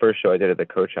the first show I did at the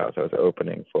Coach House. I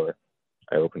opened for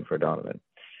Donovan,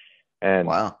 and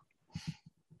Wow.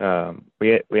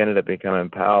 we ended up becoming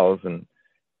pals, and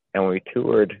we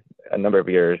toured a number of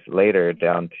years later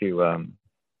down to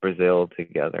Brazil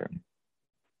together.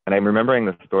 And I'm remembering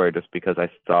the story just because I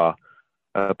saw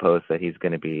a post that he's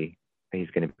going to be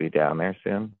down there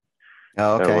soon.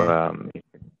 Oh, okay. So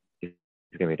he's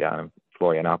going to be down in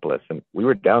Florianopolis, and we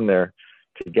were down there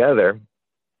together.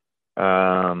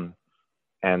 And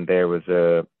there was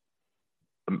a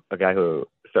guy who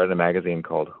started a magazine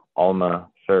called Alma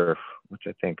Surf, which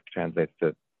I think translates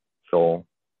to Soul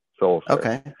Surf.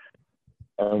 Okay.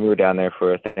 And we were down there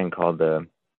for a thing called the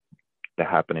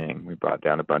Happening. We brought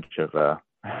down a bunch of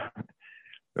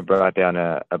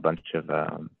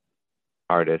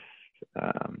artists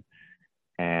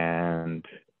and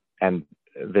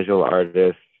visual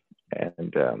artists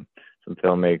and some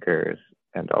filmmakers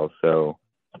and also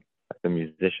some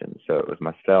musicians. So it was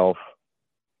myself,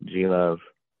 G-Love,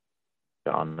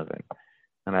 Donovan.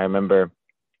 And I remember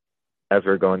as we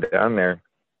were going down there,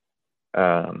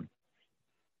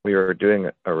 we were doing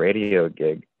a radio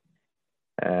gig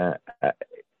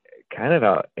kind of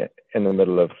out in the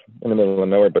middle of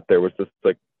nowhere, but there was this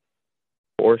like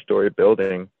 4-story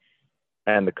building,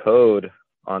 and the code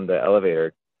on the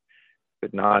elevator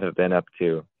could not have been up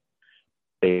to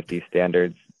safety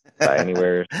standards by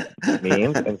anywhere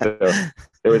means. And so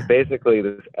there was basically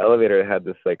this elevator that had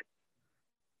this like,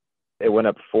 it went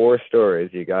up 4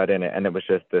 stories, you got in it, and it was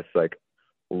just this like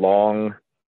long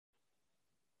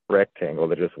rectangle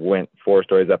that just went 4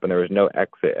 stories up, and there was no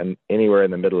exit and anywhere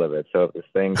in the middle of it. So if this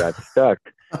thing got stuck,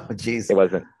 Oh, geez. it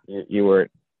wasn't, there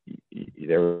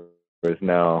was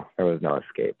no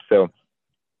escape. So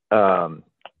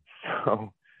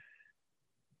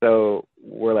so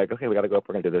we're like, okay, we got to go up.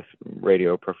 We're gonna do this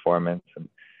radio performance, and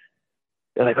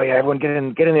they're like, oh yeah, everyone get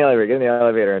in the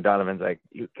elevator. And Donovan's like,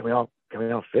 can we all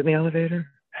fit in the elevator?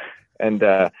 And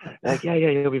like, yeah,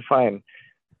 you'll be fine.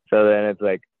 So then it's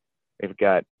like, we've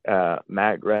got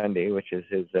Matt Grundy, which is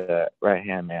his right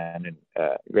hand man and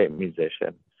great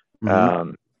musician.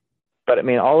 Mm-hmm. But I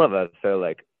mean, all of us are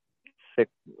like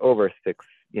over 6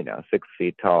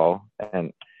 feet tall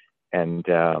and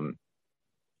some.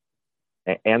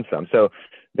 So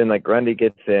then like Grundy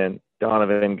gets in,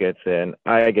 Donovan gets in,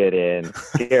 I get in,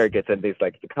 Garrett gets in. These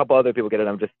like a couple other people get in.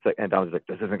 I'm just like, and Donovan's like,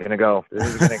 this isn't gonna go.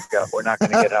 We're not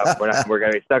gonna get up. We're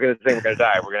gonna be stuck in this thing. We're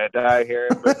gonna die here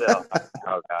in Brazil.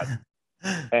 Oh God.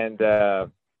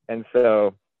 And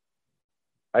so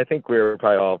I think we were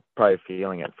probably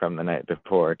feeling it from the night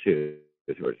before too.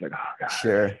 We were just like, oh God,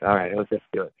 Sure. all right, let's just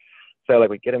do it. So like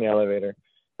we get in the elevator,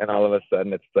 and all of a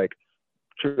sudden it's like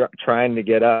trying to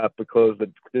get up.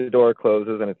 The door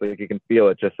closes, and it's like you can feel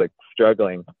it just like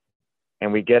struggling.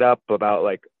 And we get up about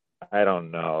like, I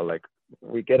don't know, like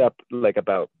we get up like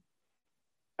about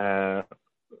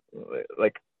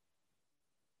like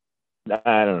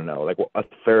I don't know, like a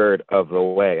third of the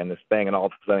way in this thing, and all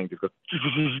of a sudden it just goes,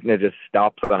 and it just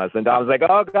stops on us. And Dom's like,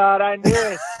 "Oh God, I knew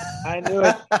it!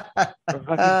 We're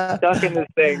fucking stuck in this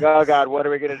thing. Oh God, what are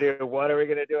we gonna do?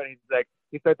 And he's like,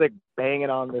 he starts like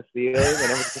banging on the ceiling, and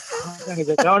everyone's like, oh God. He's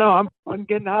like, no, I'm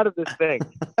getting out of this thing.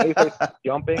 And he starts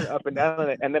jumping up and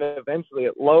down, and then eventually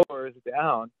it lowers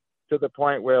down to the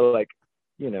point where like,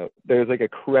 there's like a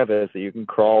crevice that you can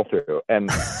crawl through. And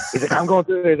he's like, I'm going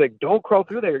through there. He's like, don't crawl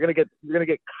through there. You're gonna get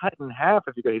cut in half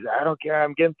if you go. He's like, I don't care.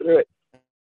 I'm getting through it.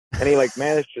 And he like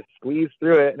managed to squeeze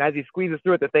through it. And as he squeezes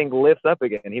through it, the thing lifts up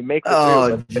again. He makes it through.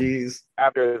 Oh, jeez.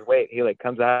 After his weight, he like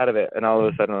comes out of it, and all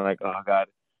of a sudden I'm like, oh God.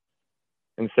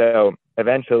 And so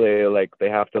eventually, like they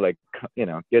have to like,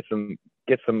 get some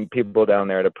get some people down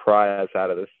there to pry us out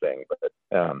of this thing. But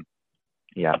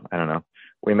yeah, I don't know.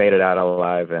 We made it out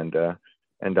alive, and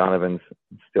Donovan's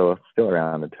still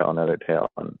around to tell another tale.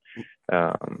 And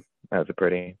that's a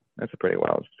pretty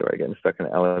wild story. Getting stuck in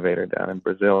an elevator down in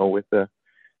Brazil with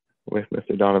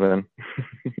Mr. Donovan.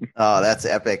 Oh, that's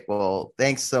epic. Well,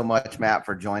 thanks so much, Matt,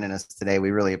 for joining us today.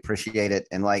 We really appreciate it.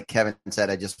 And like Kevin said,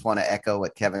 I just want to echo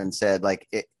what Kevin said. Like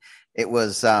it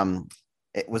was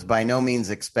by no means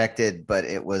expected, but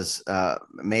it was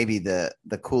maybe the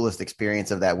coolest experience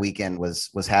of that weekend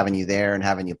was having you there and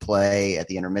having you play at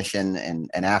the intermission and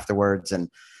afterwards. And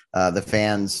the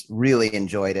fans really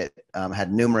enjoyed it.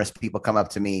 Had numerous people come up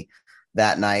to me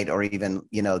that night, or even,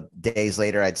 days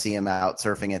later, I'd see them out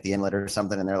surfing at the inlet or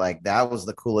something. And they're like, that was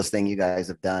the coolest thing you guys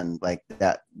have done. Like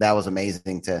that was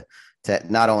amazing to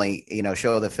not only,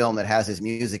 show the film that has his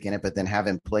music in it, but then have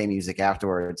him play music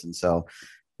afterwards. And so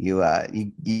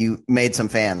you made some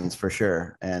fans for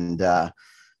sure. And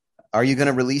are you going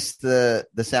to release the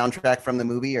soundtrack from the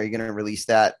movie? Are you going to release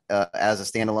that as a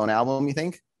standalone album, you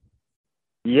think?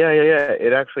 Yeah.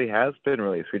 It actually has been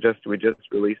released. We just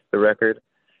released the record.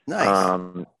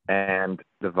 Nice. And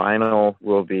the vinyl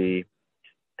will be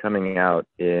coming out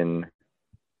in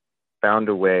found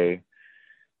a way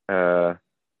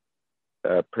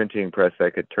printing press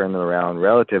that could turn them around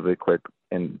relatively quick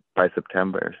by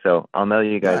September. So I'll mail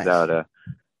you guys out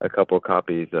a couple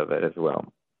copies of it as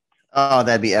well. Oh,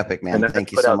 that'd be epic, man.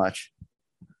 Thank you so much.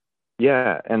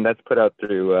 Yeah, and that's put out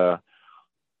through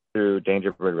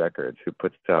Dangerbird Records, who's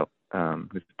put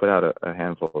out a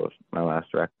handful of my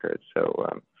last records. So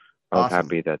I was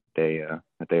happy that they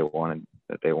wanted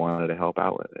to help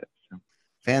out with it. So.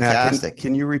 Fantastic.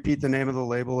 Can you repeat the name of the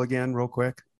label again, real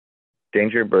quick?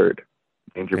 Dangerbird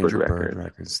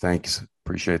Records. Thanks,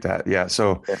 appreciate that. Yeah.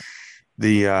 So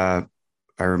I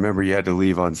remember you had to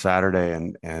leave on Saturday,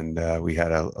 and we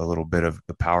had a little bit of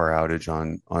the power outage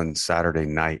on Saturday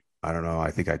night. I don't know. I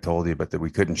think I told you, but that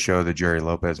we couldn't show the Jerry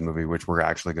Lopez movie, which we're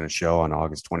actually going to show on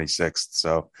August 26th.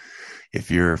 So if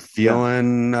you're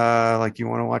feeling like you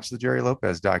want to watch the Jerry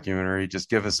Lopez documentary, just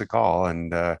give us a call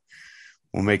and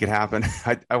we'll make it happen.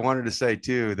 I wanted to say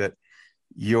too, that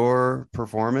your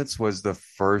performance was the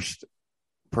first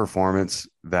performance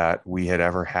that we had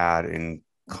ever had in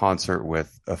concert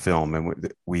with a film.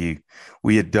 And we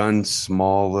had done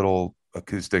small little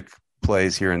acoustic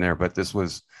plays here and there, but this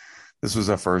was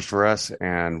a first for us,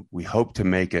 and we hope to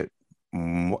make it,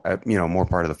 more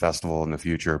part of the festival in the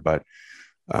future. But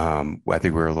I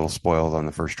think we were a little spoiled on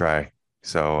the first try.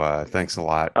 So thanks a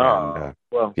lot.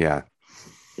 Well, yeah.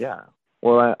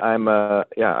 Well,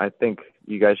 I think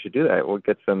you guys should do that. We'll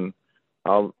get some.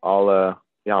 I'll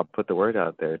put the word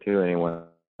out there too. Anyone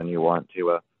you want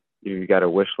to, you got a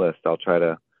wish list. I'll try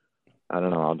to. I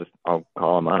don't know. I'll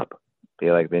call them up.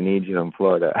 Be like, they need you in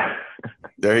Florida.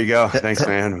 There you go. Thanks,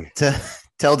 man.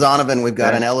 Tell Donovan we've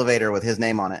got an elevator with his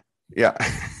name on it. Yeah.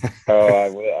 I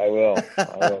will.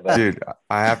 Dude,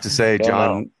 I have to say,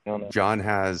 John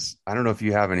has, I don't know if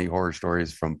you have any horror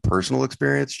stories from personal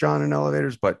experience, John, in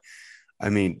elevators, but I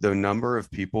mean, the number of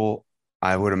people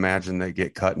I would imagine that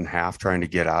get cut in half trying to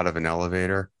get out of an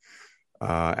elevator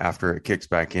after it kicks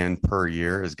back in per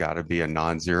year has got to be a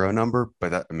non-zero number.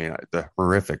 But the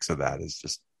horrifics of that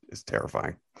is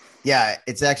terrifying. Yeah,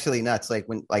 it's actually nuts.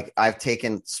 Like I've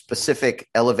taken specific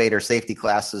elevator safety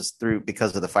classes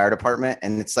because of the fire department,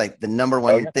 and it's like the number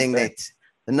one thing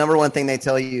they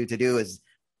tell you to do is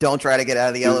don't try to get out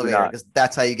of the elevator, because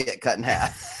that's how you get cut in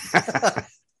half.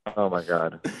 Oh my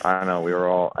God. I don't know. We were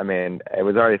all, it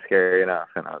was already scary enough,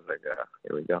 and I was like,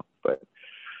 here we go. But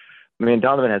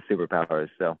Donovan has superpowers,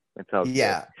 so it's all good.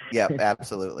 Yeah,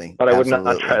 absolutely. But I would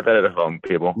not try that at home,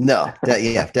 people. No,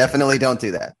 definitely don't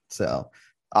do that. So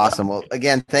awesome. Well,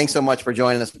 again, thanks so much for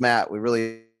joining us, Matt. We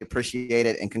really appreciate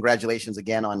it. And congratulations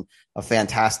again on a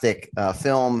fantastic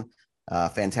film,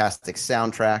 fantastic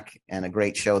soundtrack, and a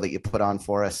great show that you put on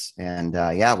for us. And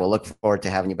we'll look forward to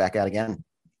having you back out again.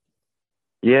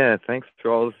 Yeah, thanks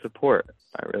for all the support.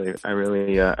 I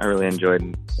really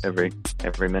enjoyed every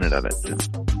minute of it.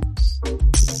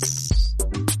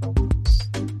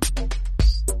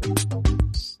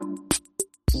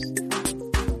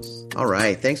 All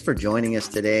right. Thanks for joining us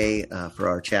today for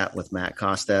our chat with Matt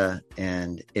Costa.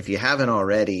 And if you haven't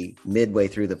already, midway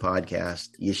through the podcast,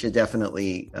 you should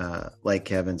definitely, like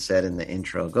Kevin said in the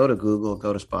intro, go to Google,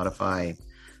 go to Spotify,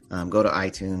 go to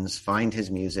iTunes, find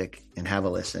his music and have a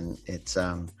listen. It's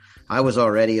I was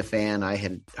already a fan. I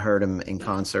had heard him in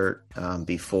concert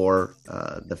before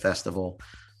the festival.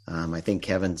 I think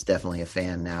Kevin's definitely a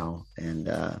fan now, and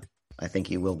I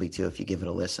think you will be too if you give it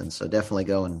a listen. So definitely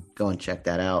go and check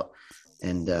that out.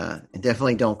 and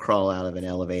definitely don't crawl out of an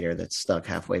elevator that's stuck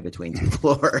halfway between two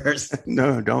floors.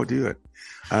 No, don't do it.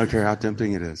 I don't care how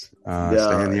tempting it is. Stay in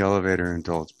No. the elevator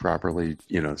until it's properly,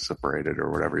 separated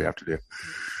or whatever you have to do.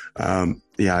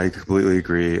 Yeah, I completely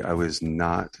agree. I was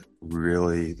not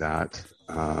really that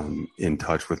in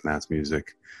touch with Matt's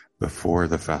music before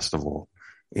the festival.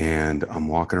 And I'm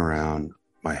walking around.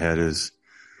 My head is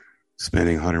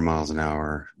spinning 100 miles an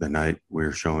hour the night we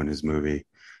were showing his movie.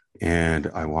 And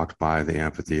I walked by the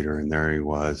amphitheater, and there he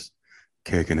was,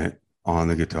 kicking it on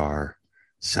the guitar,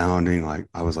 sounding like,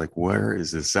 I was like, where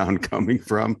is this sound coming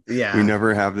from? Yeah. We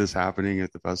never have this happening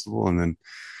at the festival. And then,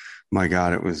 my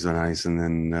God, it was nice. And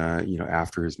then,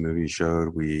 after his movie showed,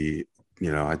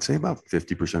 I'd say about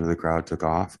 50% of the crowd took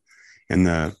off. And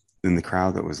the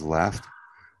crowd that was left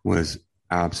was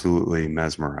absolutely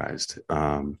mesmerized.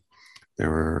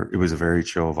 It was a very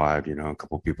chill vibe, a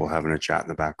couple of people having a chat in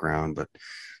the background, but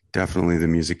definitely the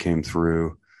music came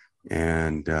through,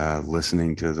 and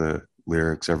listening to the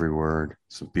lyrics, every word.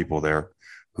 Some people there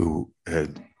who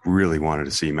had really wanted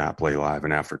to see Matt play live.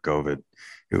 And after COVID,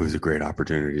 it was a great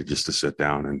opportunity just to sit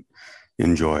down and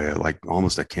enjoy it, like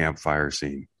almost a campfire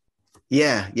scene.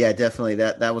 Yeah, definitely.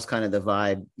 That was kind of the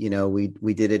vibe.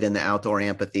 We did it in the outdoor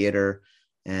amphitheater,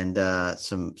 and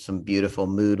some beautiful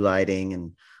mood lighting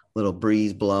and little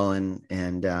breeze blowing,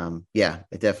 and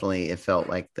it felt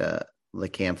like the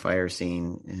campfire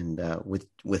scene, and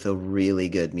with a really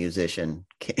good musician,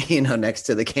 next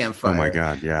to the campfire. Oh my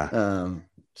God, yeah.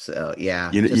 So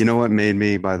yeah, you know what made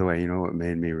me, by the way,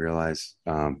 realize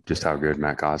just how good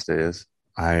Matt Costa is?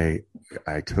 I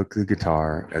took the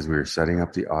guitar as we were setting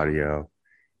up the audio,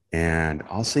 and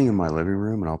I'll sing in my living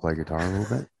room and I'll play guitar a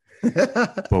little bit.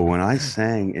 But when I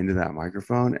sang into that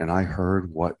microphone and I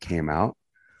heard what came out,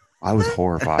 I was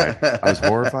horrified.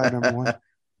 Number one.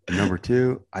 Number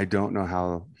two, I don't know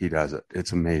how he does it.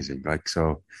 It's amazing.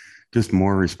 So just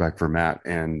more respect for Matt.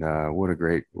 And what a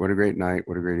great night.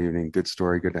 What a great evening. Good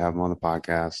story. Good to have him on the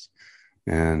podcast.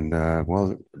 And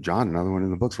John, another one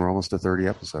in the books. We're almost to 30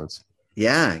 episodes.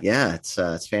 Yeah,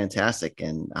 it's fantastic,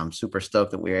 and I'm super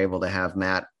stoked that we were able to have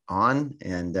Matt on,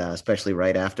 and especially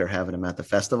right after having him at the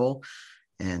festival.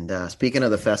 And speaking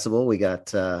of the festival, we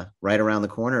got right around the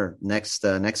corner next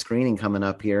screening coming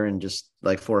up here in just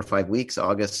like 4 or 5 weeks,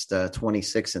 August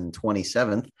 26th and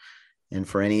 27th. And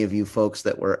for any of you folks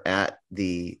that were at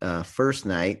the first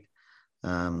night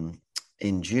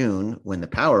in June when the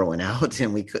power went out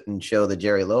and we couldn't show the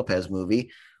Jerry Lopez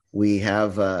movie, we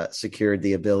have secured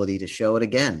the ability to show it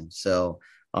again. So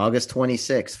August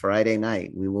 26th, Friday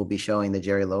night, we will be showing the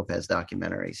Jerry Lopez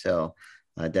documentary. So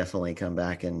definitely come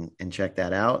back and check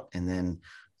that out. And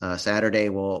then Saturday,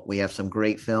 we have some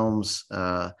great films.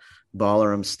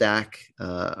 Ballroom Stack,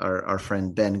 our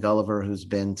friend Ben Gulliver, who's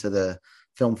been to the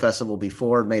film festival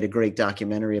before, made a great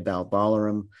documentary about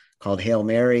Ballroom called Hail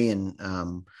Mary.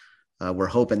 And we're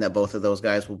hoping that both of those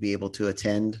guys will be able to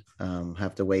attend.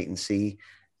 Have to wait and see.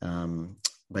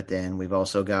 But then we've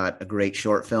also got a great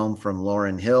short film from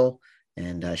Lauren Hill,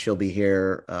 and she'll be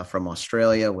here from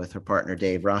Australia with her partner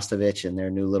Dave Rostovich and their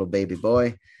new little baby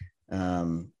boy.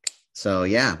 So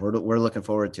yeah, we're looking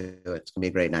forward to it. It's gonna be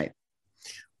a great night.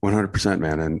 100%,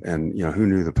 man. And who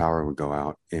knew the power would go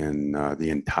out in the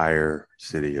entire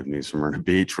city of New Smyrna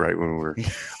Beach, right? When we're,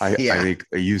 I think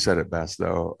you said it best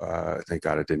though. Thank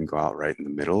God it didn't go out right in the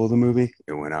middle of the movie.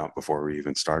 It went out before we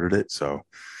even started it. So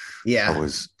yeah, that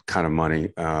was kind of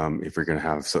money. If you're going to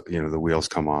have, the wheels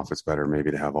come off, it's better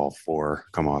maybe to have all 4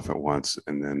 come off at once.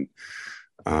 And then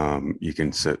you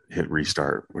can hit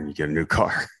restart when you get a new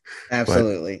car.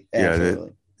 Absolutely. But,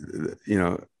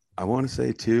 absolutely. I want to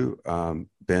say too,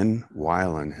 Ben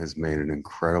Weiland has made an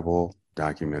incredible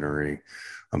documentary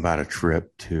about a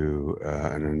trip to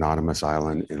an anonymous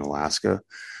island in Alaska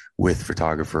with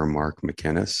photographer Mark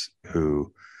McInnes,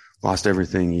 who lost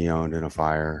everything he owned in a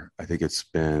fire. I think it's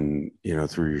been,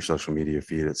 through your social media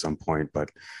feed at some point, but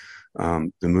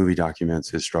the movie documents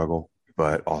his struggle,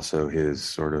 but also his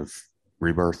sort of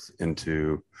rebirth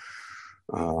into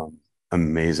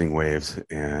amazing waves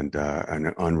and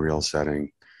an unreal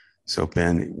setting. So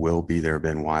Ben will be there,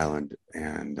 Ben Weiland,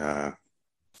 and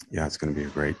it's going to be a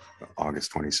great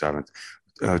August 27th.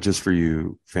 Just for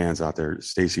you fans out there,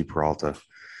 Stacy Peralta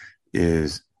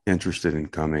is interested in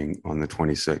coming on the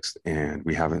 26th, and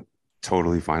we haven't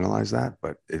totally finalized that,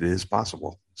 but it is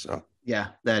possible. So yeah,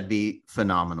 that'd be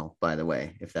phenomenal, by the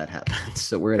way, if that happens.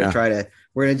 So we're going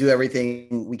to do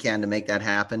everything we can to make that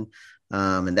happen.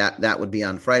 And that would be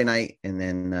on Friday night. And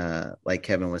then, like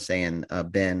Kevin was saying,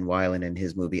 Ben Weiland and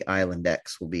his movie Island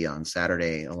X will be on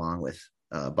Saturday, along with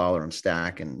Ballroom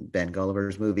Stack and Ben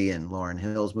Gulliver's movie and Lauren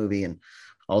Hill's movie and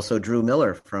also Drew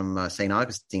Miller from St.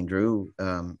 Augustine. Drew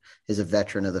is a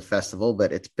veteran of the festival,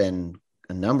 but it's been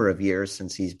a number of years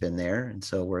since he's been there. And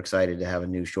so we're excited to have a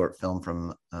new short film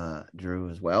from Drew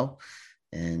as well.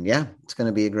 And yeah, it's going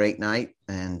to be a great night.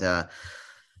 And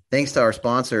thanks to our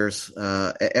sponsors,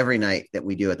 every night that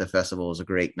we do at the festival is a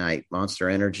great night. Monster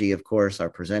Energy, of course, our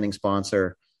presenting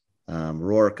sponsor,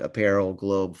 Rourke Apparel,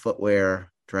 Globe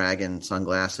Footwear, Dragon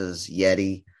Sunglasses,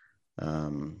 Yeti,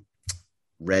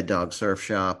 Red Dog Surf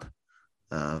Shop,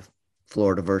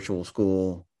 Florida Virtual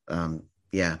School.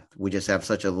 Yeah, we just have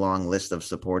such a long list of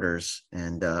supporters,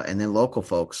 and then local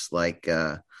folks like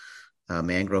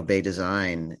Mangrove Bay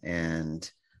Design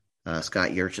and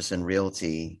Scott Yurchison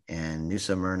Realty and New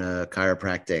Smyrna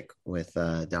Chiropractic with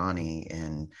Donnie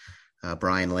and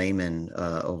Brian Lehman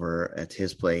over at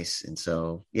his place. And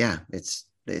so, yeah, it's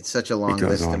such a long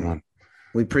list.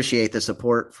 We appreciate the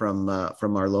support from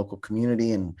our local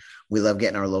community, and we love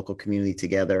getting our local community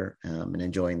together and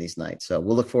enjoying these nights. So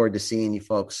we'll look forward to seeing you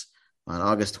folks on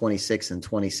August 26th and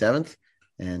 27th.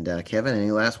 And Kevin,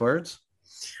 any last words?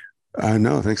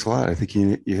 No, thanks a lot. I think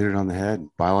you hit it on the head.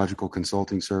 Biological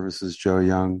Consulting Services, Joe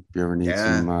Young. If you ever need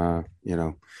some,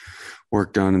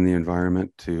 work done in the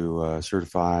environment to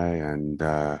certify and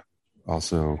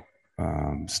also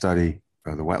study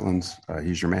the wetlands,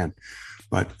 he's your man.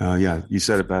 But yeah, you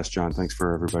said it best, John. Thanks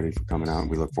for everybody for coming out. And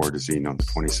we look forward to seeing you on the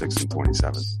 26th and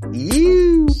 27th.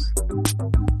 You.